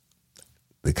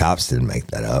 The cops didn't make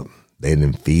that up. They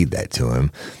didn't feed that to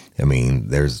him. I mean,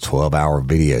 there's a 12-hour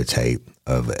videotape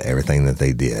of everything that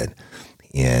they did,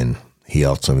 and he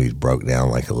ultimately broke down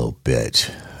like a little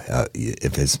bitch.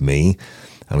 If it's me,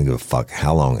 I don't give a fuck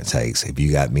how long it takes. If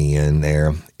you got me in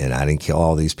there and I didn't kill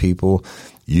all these people,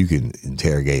 you can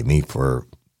interrogate me for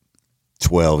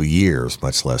 12 years,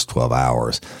 much less 12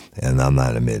 hours, and I'm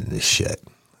not admitting this shit.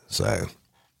 So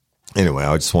anyway,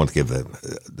 I just want to give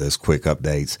those quick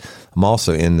updates. I'm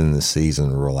also ending the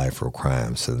season of Real Life, Real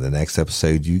Crime. So the next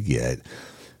episode you get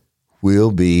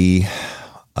will be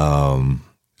a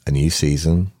new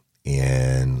season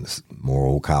and more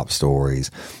old cop stories.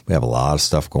 We have a lot of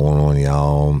stuff going on,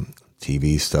 y'all.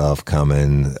 TV stuff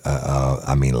coming.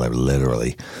 I mean,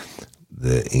 literally,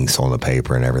 the ink's on the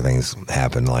paper and everything's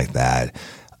happened like that.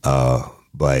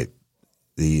 But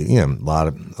a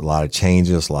lot of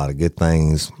changes, a lot of good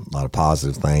things, a lot of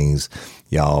positive things.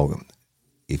 Y'all,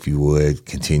 if you would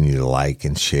continue to like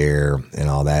and share and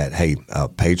all that. Hey,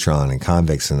 Patreon and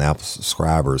Convicts and Apple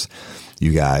subscribers,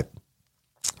 you got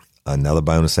another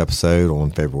bonus episode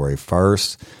on February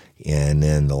 1st. And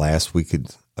then the last week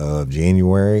of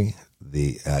January,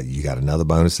 you got another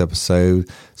bonus episode.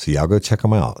 So y'all go check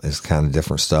them out. It's kind of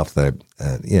different stuff that,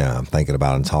 I'm thinking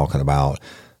about and talking about.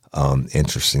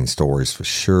 Interesting stories for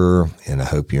sure. And I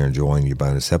hope you're enjoying your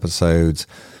bonus episodes.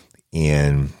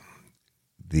 And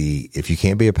if you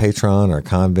can't be a patron or a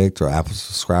convict or Apple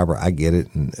subscriber, I get it.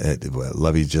 And I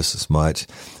love you just as much.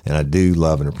 And I do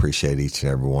love and appreciate each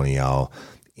and every one of y'all.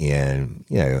 And,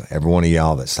 every one of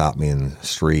y'all that stopped me in the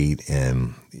street,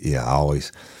 and I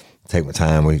always take my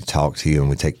time. We talk to you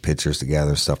and we take pictures together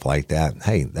and stuff like that.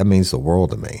 Hey, that means the world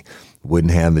to me.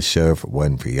 Wouldn't have the show if it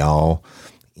wasn't for y'all.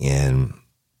 And,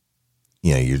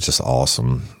 you're just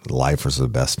awesome. Lifers are the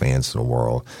best fans in the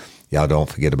world. Y'all don't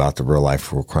forget about the Real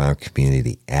Life, Real Crime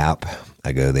Community app.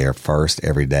 I go there first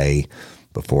every day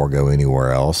before I go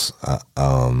anywhere else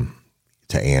to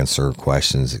answer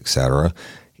questions, etc.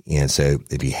 And so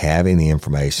if you have any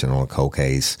information on a cold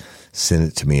case, send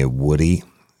it to me at Woody,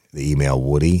 the email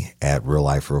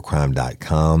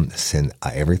woody@realliferealcrime.com. Send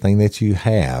everything that you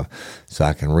have so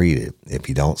I can read it. If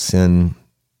you don't send,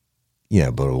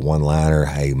 but a one-liner,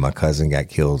 hey, my cousin got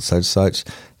killed, such,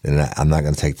 then I'm not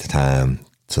going to take the time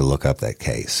to look up that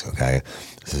case, okay?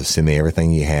 So send me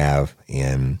everything you have,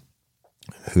 and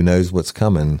who knows what's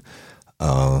coming.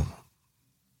 I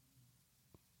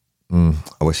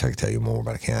wish I could tell you more,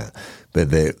 but I can't.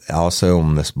 But also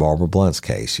on this Barbara Blunt's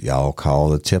case, y'all call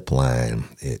the tip line.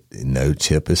 No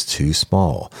tip is too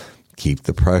small. Keep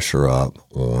the pressure up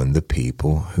on the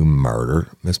people who murdered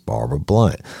Miss Barbara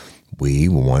Blunt. We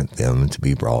want them to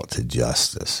be brought to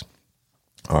justice.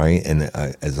 All right. And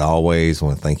as always, I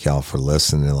want to thank y'all for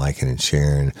listening, liking, and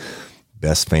sharing.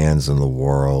 Best fans in the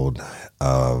world.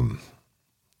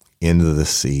 End of the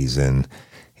season.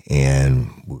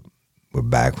 And we're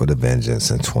back with a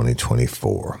vengeance in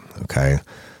 2024. Okay.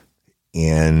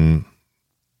 And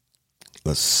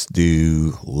let's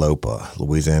do LOPA,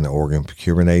 Louisiana Organ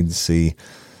Procurement Agency.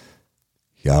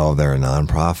 Y'all, they're a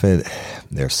nonprofit.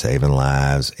 They're saving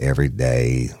lives every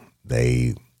day.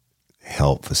 They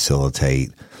help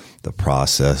facilitate the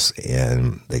process,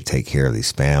 and they take care of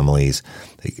these families,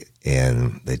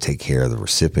 and they take care of the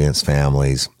recipients'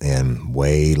 families, and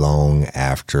way long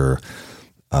after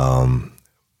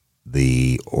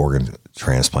the organ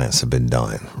transplants have been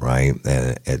done, right?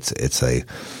 And it's a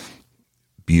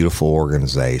beautiful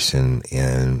organization,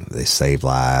 and they save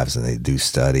lives, and they do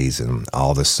studies and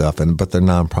all this stuff, but they're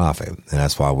nonprofit, and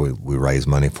that's why we raise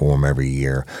money for them every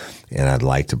year. And I'd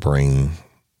like to bring,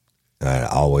 I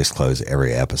always close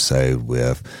every episode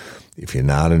with, if you're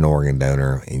not an organ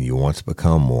donor and you want to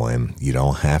become one, you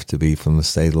don't have to be from the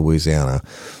state of Louisiana.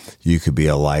 You could be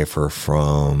a lifer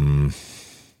from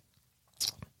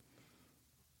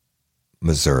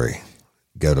Missouri.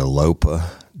 Go to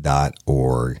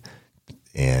lopa.org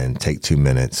and take 2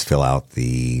 minutes, fill out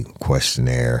the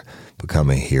questionnaire, become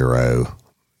a hero,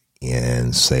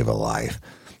 and save a life.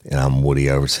 And I'm Woody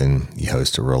Overton, your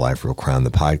host of Real Life, Real Crime,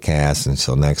 the podcast.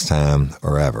 Until next time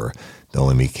or ever, don't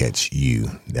let me catch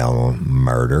you down on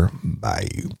Murder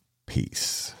Bayou.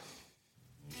 Peace.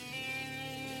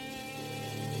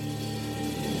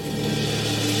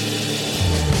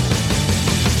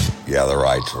 You have the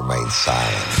right to remain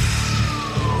silent.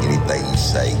 Anything you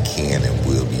say can and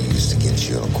will be used against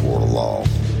you in a court of law.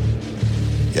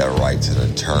 You got a right to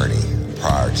an attorney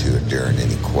prior to or during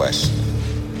any question.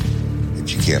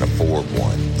 If you can't afford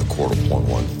one, the court will appoint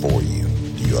one for you.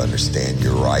 Do you understand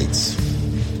your rights?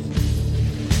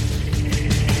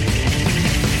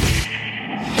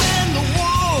 When the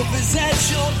wolf is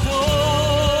at your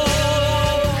door,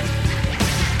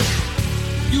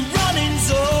 your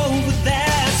running's over,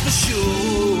 that's for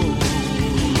sure.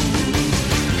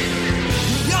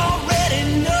 He already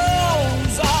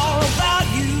knows all about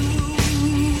you.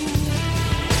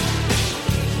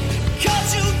 Cut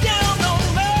you down, no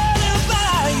matter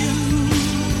by you.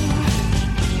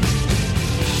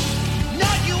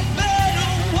 Now you better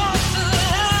walk the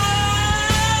line.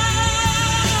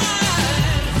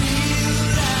 Real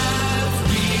life,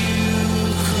 real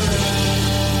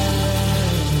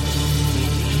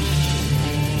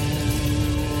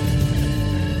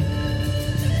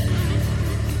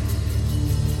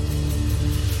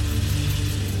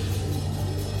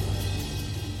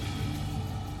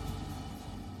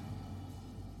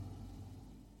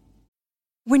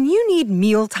When you need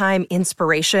mealtime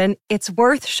inspiration, it's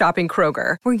worth shopping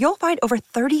Kroger, where you'll find over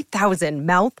 30,000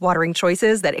 mouth-watering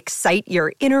choices that excite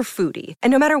your inner foodie.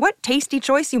 And no matter what tasty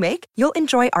choice you make, you'll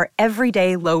enjoy our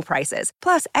everyday low prices,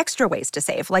 plus extra ways to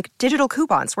save, like digital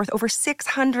coupons worth over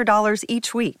 $600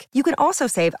 each week. You can also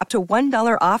save up to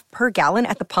 $1 off per gallon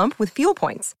at the pump with fuel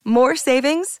points. More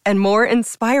savings and more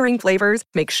inspiring flavors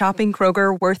make shopping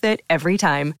Kroger worth it every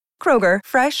time. Kroger,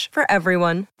 fresh for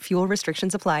everyone. Fuel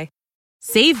restrictions apply.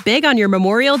 Save big on your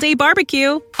Memorial Day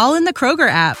barbecue, all in the Kroger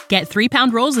app. Get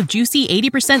 3-pound rolls of juicy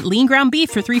 80% lean ground beef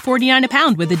for $3.49 a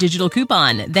pound with a digital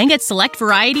coupon. Then get select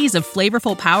varieties of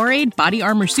flavorful Powerade, Body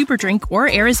Armor Super Drink,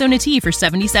 or Arizona tea for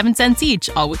 77 cents each,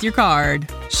 all with your card.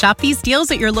 Shop these deals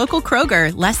at your local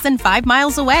Kroger, less than 5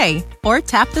 miles away. Or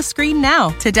tap the screen now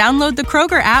to download the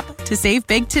Kroger app to save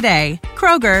big today.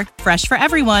 Kroger, fresh for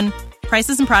everyone.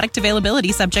 Prices and product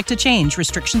availability subject to change.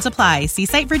 Restrictions apply. See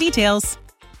site for details.